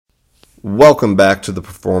Welcome back to the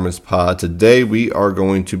Performance Pod. Today we are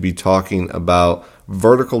going to be talking about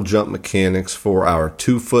vertical jump mechanics for our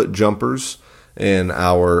 2-foot jumpers and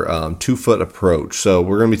our 2-foot approach. So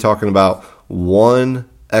we're going to be talking about one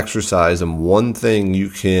exercise and one thing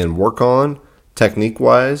you can work on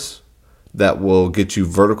technique-wise that will get you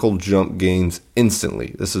vertical jump gains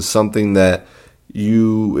instantly. This is something that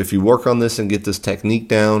if you work on this and get this technique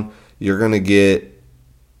down, you're going to get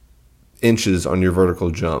inches on your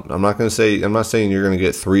vertical jump. I'm not saying you're going to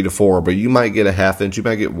get 3 to 4, but you might get a half inch, you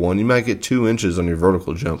might get 1, you might get 2 inches on your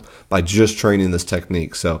vertical jump by just training this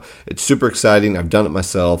technique. So it's super exciting. I've done it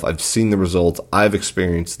myself. I've seen the results. I've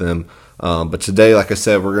experienced them. But today, like I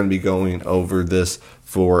said, we're going to be going over this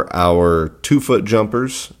for our 2-foot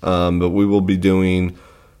jumpers. But we will be doing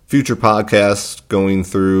future podcasts going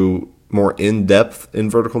through more in-depth in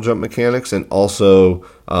vertical jump mechanics, and also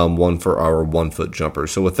one for our 1-foot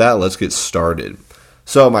jumpers. So with that, let's get started.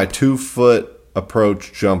 So my 2-foot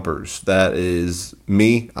approach jumpers, that is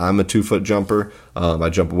me. I'm a 2-foot jumper. I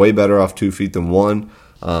jump way better off 2 feet than 1.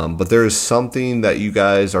 But there is something that you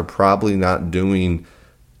guys are probably not doing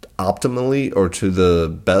optimally or to the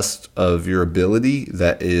best of your ability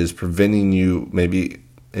that is preventing you maybe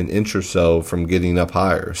an inch or so from getting up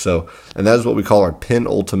higher. And that is what we call our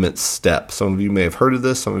penultimate step. Some of you may have heard of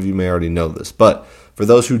this, some of you may already know this, but for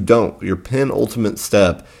those who don't, your penultimate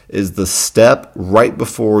step is the step right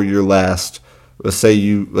before your last. Let's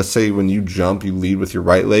say when you jump, you lead with your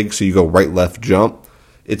right leg, so you go right left jump.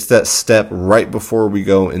 It's that step right before we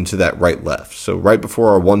go into that right left. So right before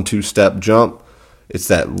our 1-2 step jump, it's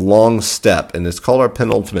that long step, and it's called our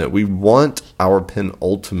penultimate. We want our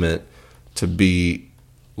penultimate to be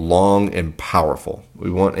long and powerful. We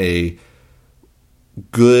want a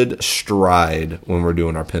good stride when we're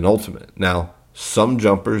doing our penultimate. Now, some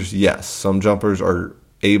jumpers are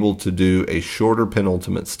able to do a shorter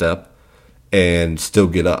penultimate step and still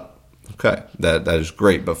get up. Okay, that is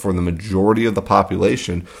great. But for the majority of the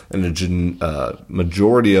population and the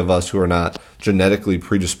majority of us who are not genetically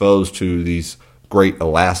predisposed to these great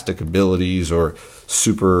elastic abilities or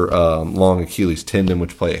super long Achilles tendon,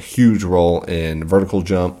 which play a huge role in vertical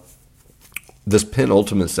jump, this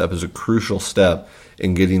penultimate step is a crucial step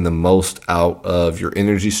in getting the most out of your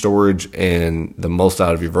energy storage and the most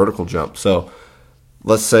out of your vertical jump. So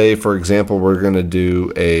let's say, for example, we're going to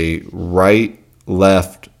do a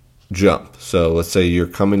right-left jump. So let's say you're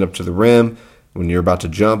coming up to the rim. When you're about to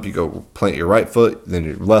jump, you go plant your right foot, then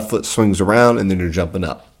your left foot swings around, and then you're jumping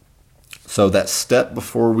up. So that step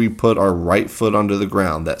before we put our right foot onto the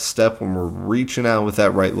ground, that step when we're reaching out with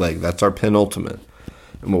that right leg, that's our penultimate.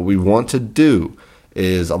 And what we want to do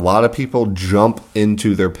is a lot of people jump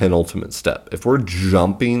into their penultimate step. If we're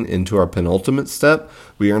jumping into our penultimate step,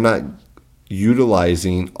 we are not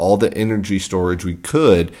utilizing all the energy storage we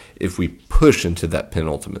could if we push into that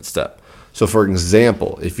penultimate step. So for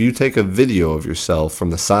example, if you take a video of yourself from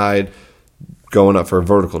the side going up for a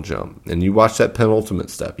vertical jump, and you watch that penultimate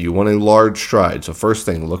step, you want a large stride. So first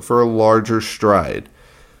thing, look for a larger stride.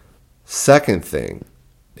 Second thing,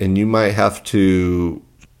 and you might have to,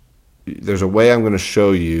 there's a way I'm going to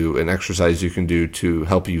show you an exercise you can do to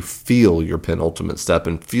help you feel your penultimate step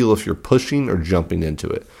and feel if you're pushing or jumping into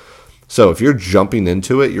it. So if you're jumping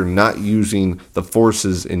into it, you're not using the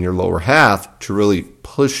forces in your lower half to really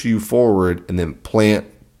push you forward and then plant,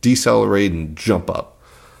 decelerate, and jump up.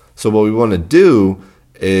 So what we want to do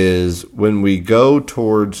is when we go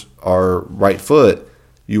towards our right foot,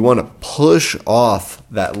 you want to push off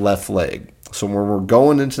that left leg. So when we're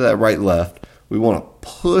going into that right left, we want to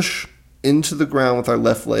push into the ground with our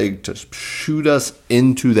left leg to shoot us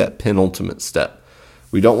into that penultimate step.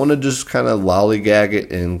 We don't want to just kind of lollygag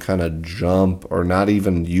it and kind of jump or not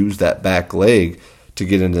even use that back leg to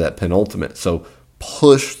get into that penultimate. So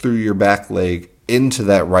push through your back leg into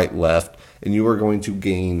that right left, and you are going to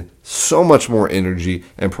gain so much more energy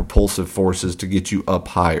and propulsive forces to get you up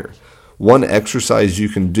higher. One exercise you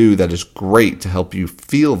can do that is great to help you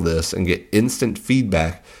feel this and get instant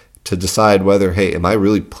feedback to decide whether, hey, am I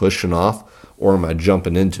really pushing off or am I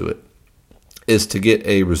jumping into it, is to get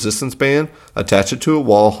a resistance band, attach it to a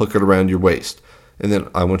wall, hook it around your waist. And then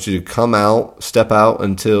I want you to step out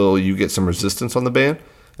until you get some resistance on the band.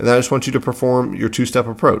 And then I just want you to perform your 2-step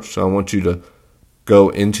approach. So I want you to go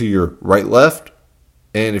into your right left,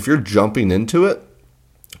 and if you're jumping into it,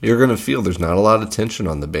 you're going to feel there's not a lot of tension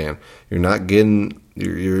on the band. You're not getting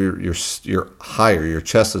you're higher, your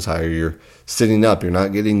chest is higher, you're sitting up, you're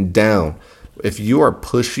not getting down. If you are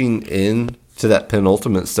pushing in to that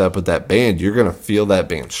penultimate step with that band, you're going to feel that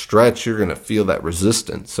band stretch, you're going to feel that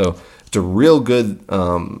resistance. So it's a real good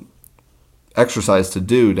exercise to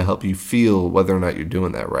do to help you feel whether or not you're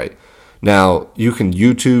doing that right. Now, you can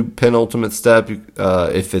YouTube penultimate step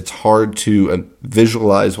if it's hard to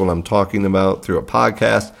visualize what I'm talking about through a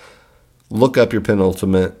podcast. Look up your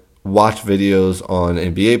penultimate, watch videos on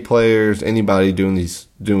NBA players, anybody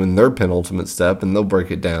doing their penultimate step, and they'll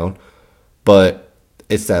break it down. But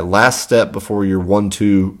it's that last step before your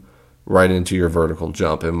 1-2 right into your vertical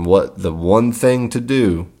jump. And what the one thing to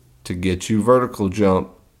do to get you vertical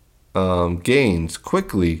jump gains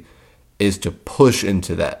quickly is to push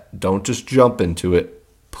into that. Don't just jump into it.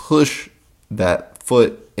 Push that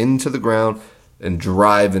foot into the ground and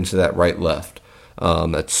drive into that right left.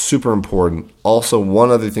 That's super important. Also,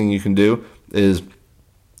 one other thing you can do is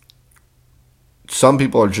some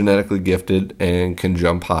people are genetically gifted and can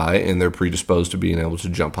jump high, and they're predisposed to being able to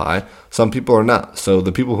jump high. Some people are not. So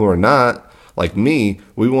the people who are not, like me,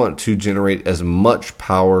 we want to generate as much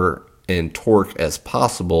power and torque as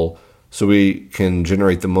possible so we can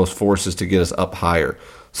generate the most forces to get us up higher.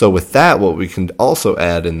 So with that, what we can also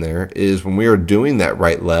add in there is when we are doing that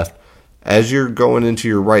right-left, as you're going into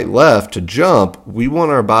your right-left to jump, we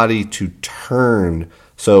want our body to turn.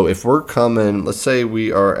 So if we're coming, let's say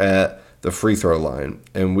we are at the free throw line,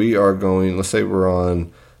 and we are going, let's say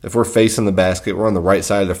if we're facing the basket, we're on the right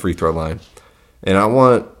side of the free throw line, and I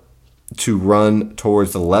want to run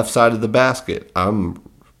towards the left side of the basket. I'm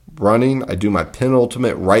running, I do my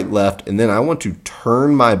penultimate right-left, and then I want to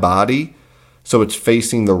turn my body so it's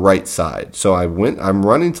facing the right side. So I'm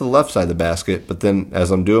running to the left side of the basket, but then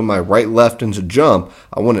as I'm doing my right-left into jump,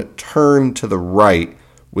 I want to turn to the right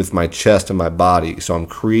with my chest and my body. So I'm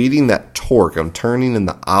creating that torque. I'm turning in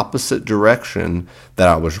the opposite direction that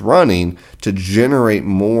I was running to generate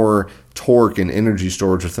more torque and energy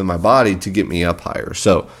storage within my body to get me up higher.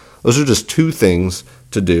 So those are just two things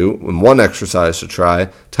to do and one exercise to try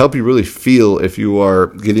to help you really feel if you are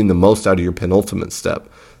getting the most out of your penultimate step.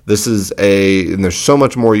 And there's so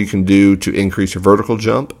much more you can do to increase your vertical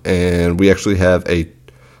jump, and we actually have a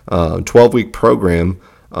 12-week program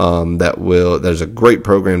there's a great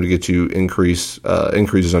program to get you increases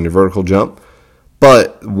on your vertical jump.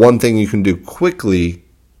 But one thing you can do quickly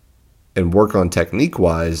and work on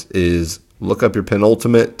technique-wise is look up your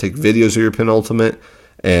penultimate, take videos of your penultimate,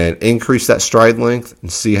 and increase that stride length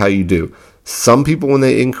and see how you do. Some people, when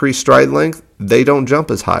they increase stride length, they don't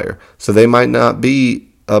jump as higher. So they might not be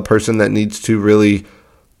a person that needs to really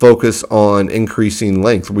focus on increasing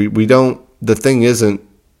length. We don't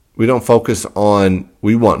focus on,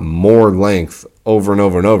 we want more length over and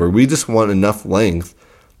over and over. We just want enough length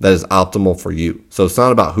that is optimal for you. So it's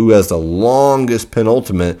not about who has the longest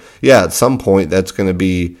penultimate. Yeah, at some point that's going to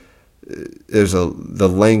be, the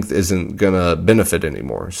length isn't going to benefit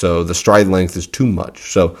anymore. So the stride length is too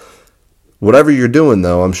much. So whatever you're doing,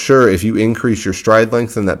 though, I'm sure if you increase your stride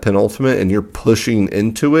length in that penultimate and you're pushing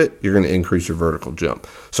into it, you're going to increase your vertical jump.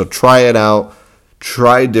 So try it out.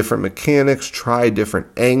 Try different mechanics. Try different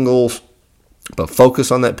angles. But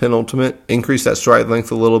focus on that penultimate. Increase that stride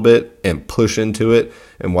length a little bit and push into it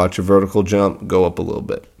and watch your vertical jump go up a little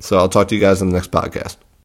bit. So I'll talk to you guys in the next podcast.